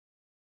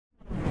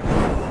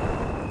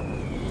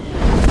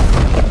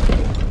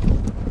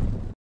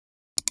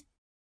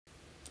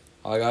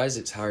Hi guys,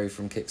 it's Harry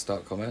from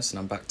Kickstart Commerce and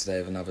I'm back today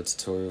with another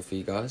tutorial for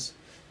you guys.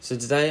 So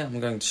today I'm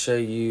going to show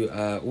you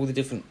all the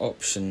different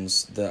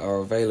options that are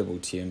available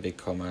to you in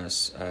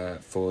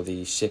BigCommerce for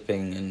the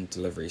shipping and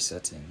delivery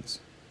settings.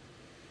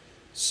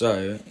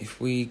 So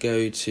if we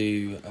go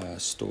to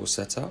store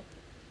setup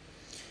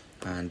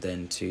and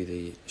then to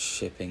the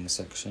shipping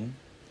section,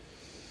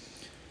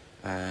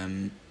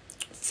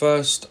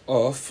 first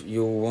off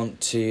you'll want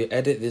to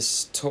edit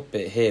this top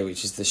bit here,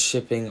 which is the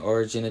shipping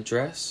origin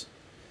address.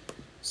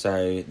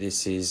 So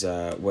this is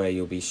where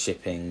you'll be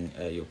shipping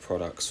your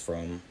products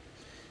from.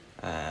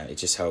 It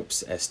just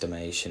helps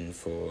estimation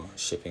for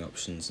shipping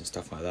options and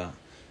stuff like that.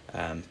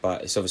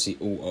 But it's obviously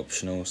all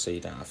optional, so you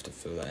don't have to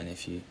fill that in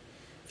if you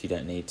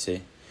don't need to.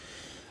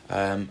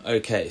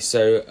 Okay,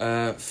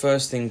 so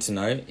first thing to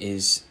note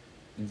is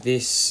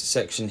this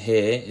section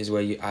here is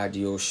where you add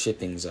your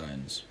shipping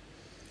zones.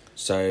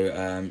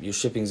 So your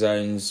shipping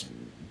zones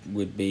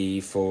would be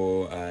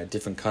for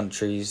different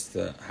countries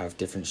that have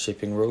different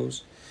shipping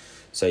rules.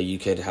 So you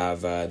could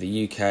have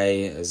the UK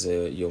as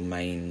your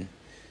main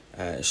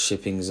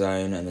shipping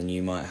zone, and then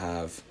you might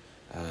have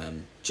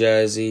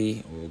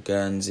Jersey or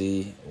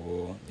Guernsey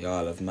or the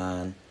Isle of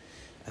Man,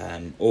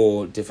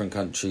 or different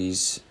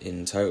countries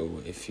in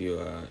total if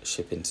you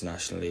ship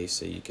internationally.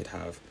 So you could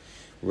have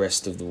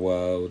rest of the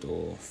world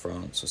or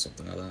France or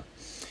something like that.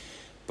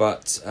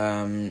 But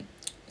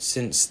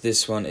since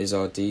this one is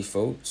our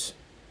default,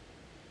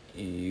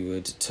 you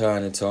would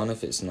turn it on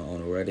if it's not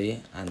on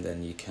already, and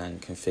then you can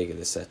configure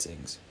the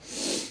settings.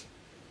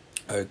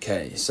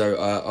 Okay, so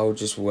I'll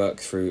just work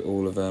through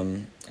all of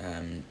them.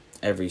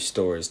 Every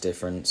store is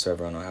different, so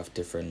everyone will have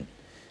different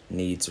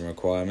needs and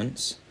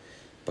requirements,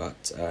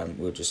 but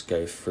we'll just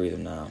go through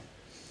them now.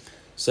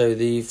 So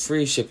the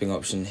free shipping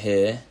option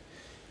here,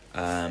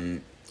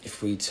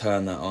 if we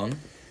turn that on,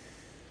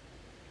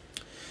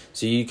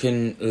 so you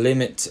can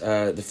limit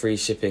the free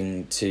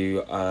shipping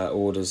to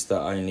orders that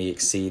only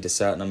exceed a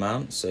certain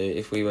amount. So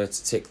if we were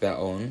to tick that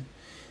on,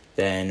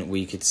 then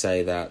we could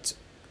say that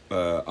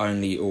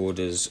only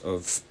orders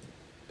of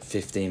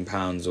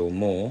 £15 or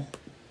more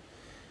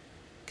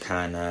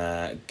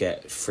can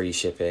get free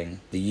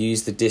shipping.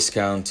 Use the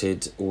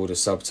discounted order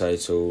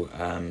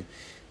subtotal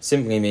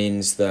simply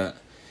means that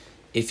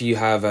if you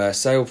have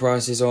sale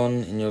prices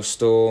on in your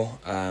store,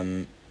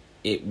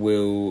 it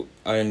will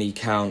only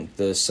count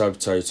the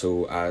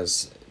subtotal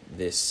as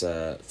this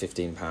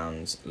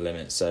 £15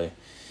 limit. So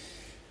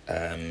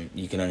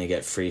you can only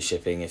get free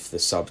shipping if the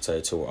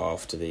subtotal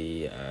after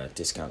the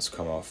discounts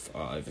come off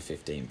are over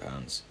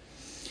 £15.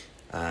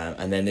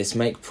 And then this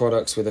make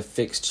products with a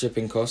fixed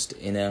shipping cost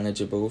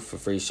ineligible for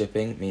free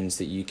shipping means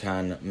that you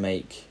can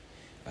make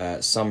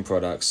some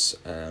products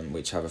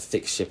which have a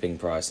fixed shipping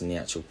price in the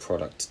actual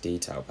product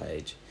detail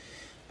page,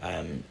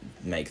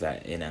 make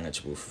that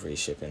ineligible for free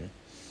shipping.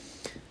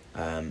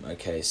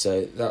 Okay,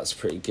 so that's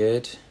pretty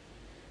good.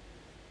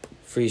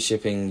 Free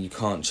shipping, you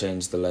can't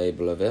change the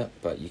label of it,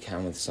 but you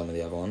can with some of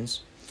the other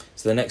ones.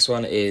 So the next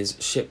one is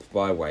ship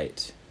by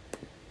weight.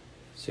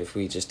 So if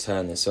we just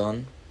turn this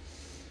on,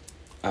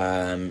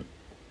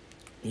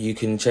 you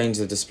can change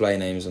the display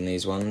names on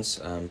these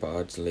ones, but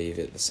I'd leave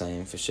it the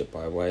same for ship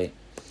by weight.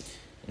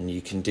 And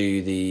you can do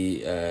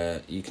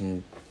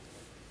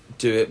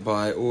it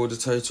by order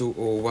total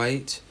or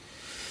weight.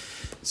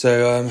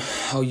 So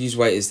I'll use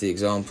weight as the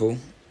example.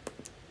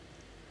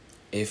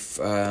 If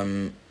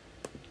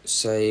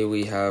say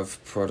we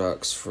have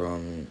products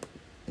from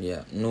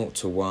 0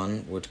 to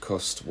 1 would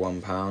cost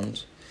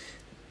 £1.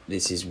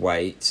 This is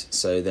weight.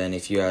 So then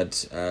if you had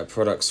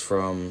products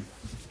from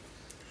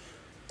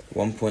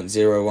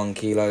 1.01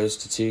 kilos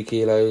to 2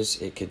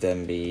 kilos, it could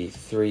then be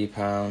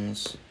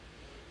 £3.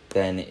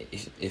 Then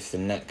if the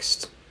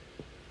next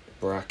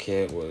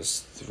bracket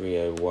was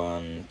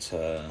 301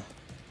 to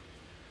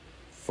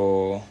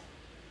 4,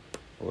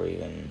 or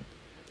even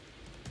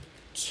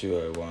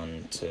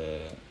 201 to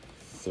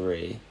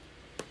 3,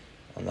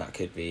 and that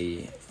could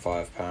be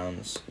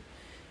 £5.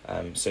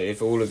 So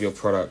if all of your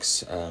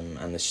products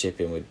and the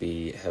shipping would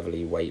be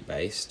heavily weight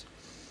based,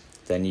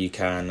 then you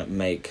can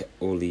make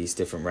all these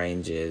different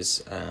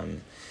ranges.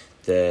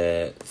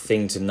 The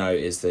thing to note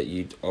is that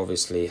you'd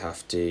obviously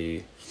have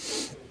to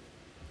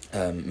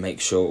make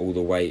sure all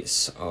the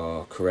weights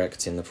are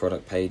correct in the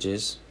product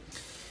pages.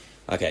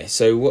 Okay,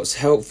 so what's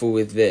helpful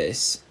with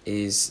this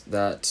is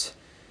that,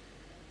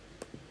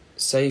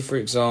 say for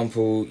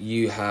example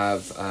you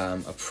have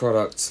a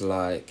product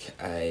like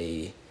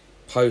a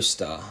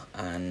poster,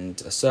 and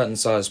a certain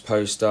size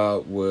poster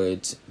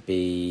would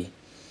be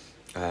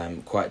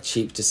quite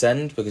cheap to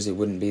send because it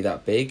wouldn't be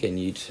that big, and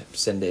you'd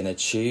send it in a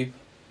tube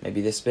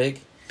maybe this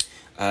big.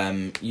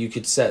 You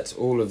could set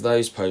all of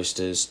those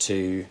posters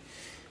to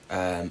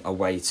a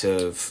weight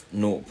of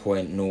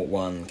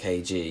 0.01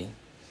 kg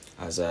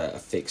as a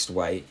fixed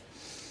weight,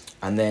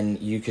 and then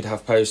you could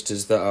have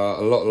posters that are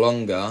a lot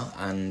longer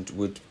and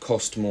would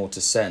cost more to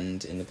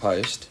send in the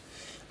post,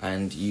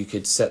 and you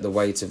could set the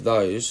weight of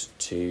those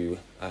to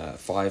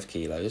 5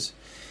 kilos,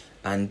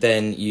 and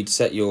then you'd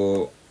set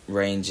your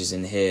ranges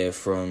in here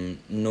from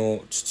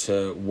 0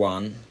 to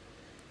 1,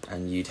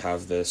 and you'd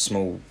have the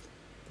small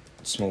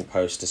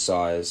poster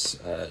size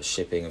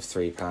shipping of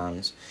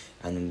 £3,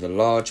 and then the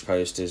large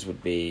posters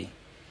would be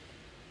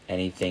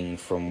anything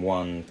from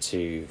 1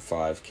 to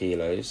 5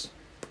 kilos,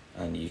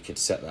 and you could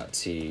set that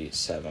to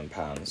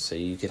 £7. So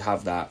you could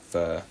have that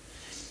for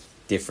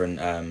different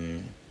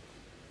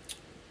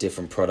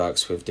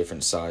products with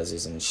different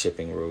sizes and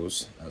shipping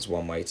rules. That's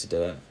one way to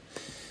do it.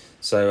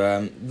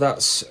 So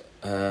that's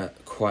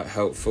quite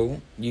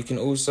helpful. You can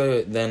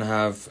also then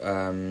have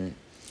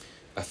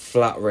a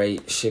flat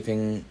rate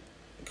shipping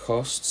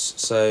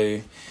costs.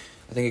 So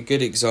I think a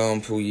good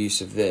example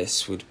use of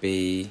this would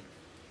be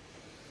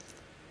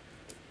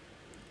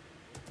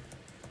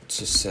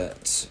to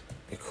set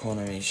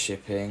economy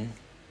shipping,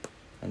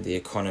 and the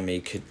economy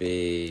could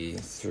be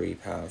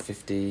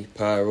 £3.50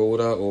 per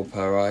order or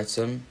per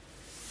item.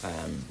 You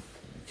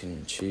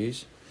can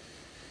choose.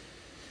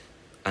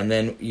 And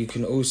then you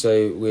can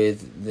also,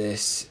 with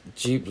this,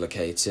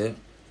 duplicate it,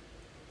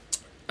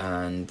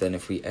 and then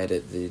if we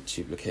edit the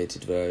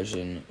duplicated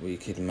version, we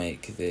could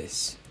make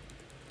this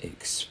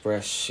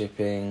express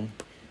shipping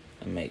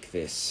and make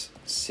this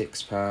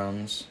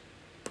 £6.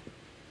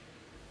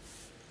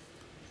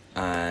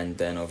 And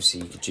then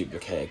obviously you could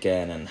duplicate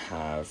again and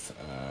have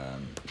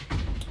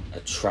a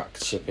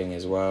tracked shipping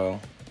as well.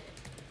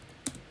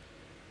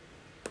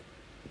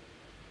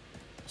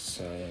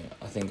 So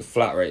I think a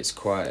flat rate's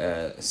quite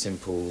a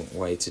simple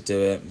way to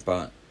do it,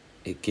 but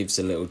it gives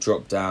a little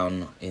drop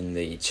down in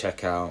the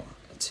checkout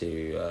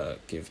to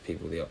give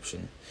people the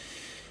option.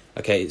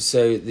 Okay,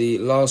 so the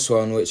last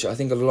one, which I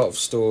think a lot of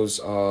stores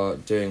are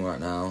doing right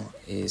now,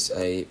 is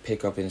a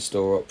pick up in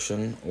store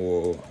option,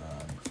 or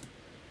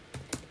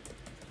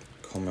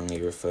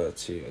commonly referred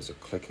to as a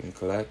click and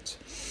collect.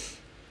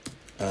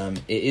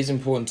 It is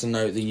important to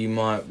note that you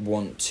might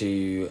want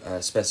to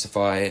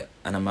specify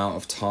an amount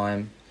of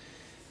time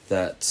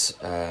that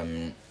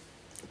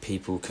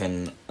people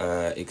can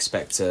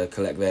expect to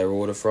collect their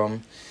order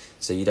from.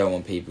 So you don't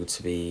want people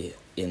to be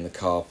in the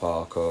car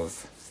park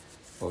of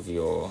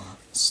your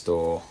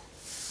store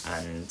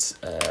and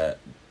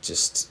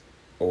just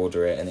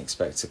order it and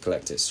expect to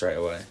collect it straight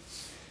away.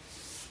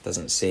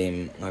 Doesn't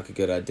seem like a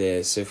good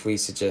idea. So if we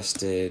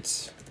suggested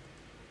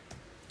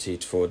 2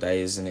 to 4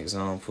 days, an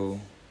example,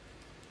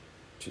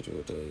 2 to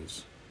 4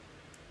 days,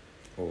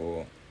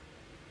 or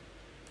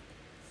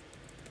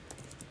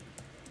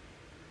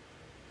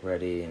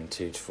ready in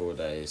 2 to 4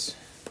 days,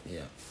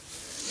 yeah,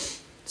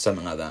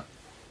 something like that.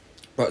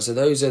 Right, so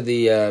those are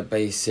the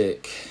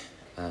basic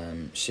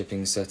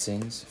shipping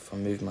settings. If I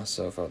move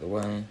myself out of the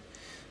way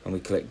and we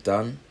click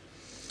done,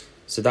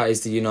 so that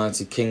is the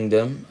United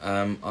Kingdom.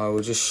 I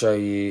will just show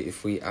you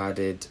if we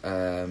added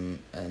an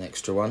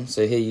extra one.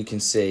 So here you can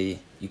see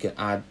you can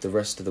add the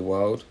rest of the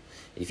world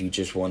if you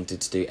just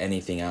wanted to do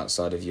anything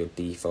outside of your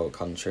default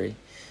country.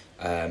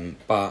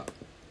 But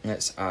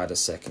let's add a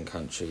second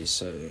country.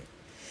 So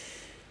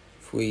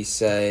if we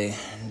say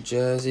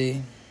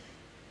Jersey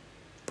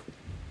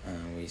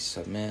and we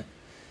submit,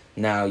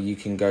 now you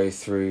can go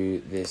through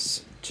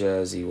this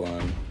Jersey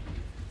one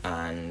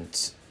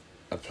and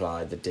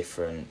apply the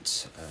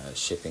different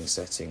shipping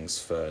settings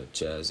for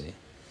Jersey.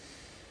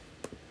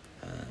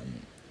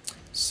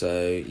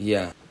 So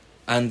yeah,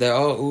 and there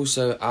are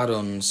also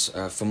add-ons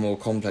for more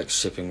complex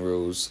shipping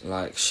rules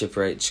like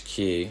Shipper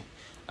HQ,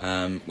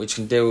 which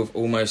can deal with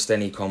almost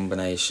any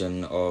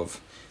combination of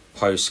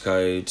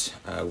postcode,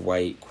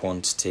 weight,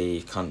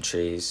 quantity,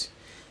 countries.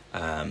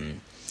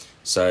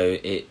 So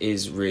it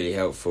is really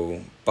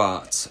helpful,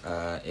 but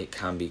it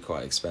can be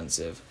quite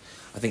expensive.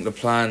 I think the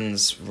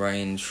plans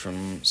range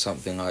from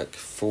something like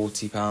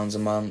 £40 a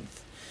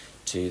month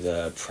to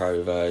the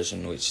pro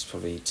version, which is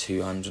probably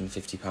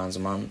 £250 a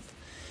month.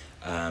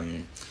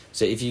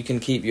 So if you can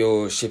keep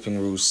your shipping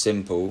rules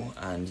simple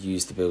and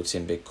use the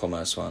built-in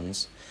BigCommerce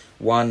ones,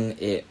 one,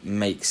 it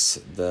makes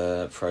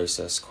the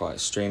process quite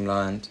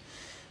streamlined,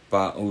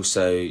 but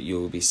also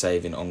you'll be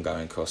saving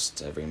ongoing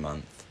costs every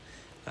month.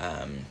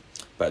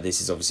 But this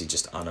is obviously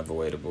just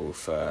unavoidable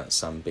for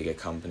some bigger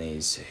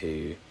companies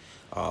who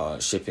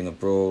are shipping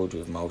abroad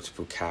with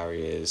multiple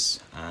carriers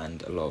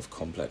and a lot of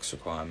complex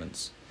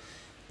requirements.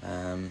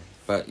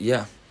 But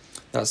yeah,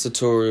 that's the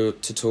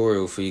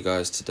tutorial for you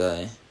guys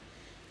today.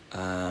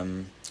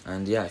 And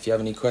yeah, if you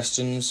have any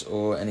questions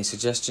or any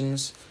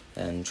suggestions,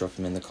 then drop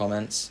them in the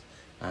comments,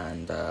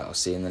 and I'll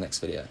see you in the next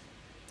video.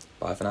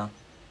 Bye for now.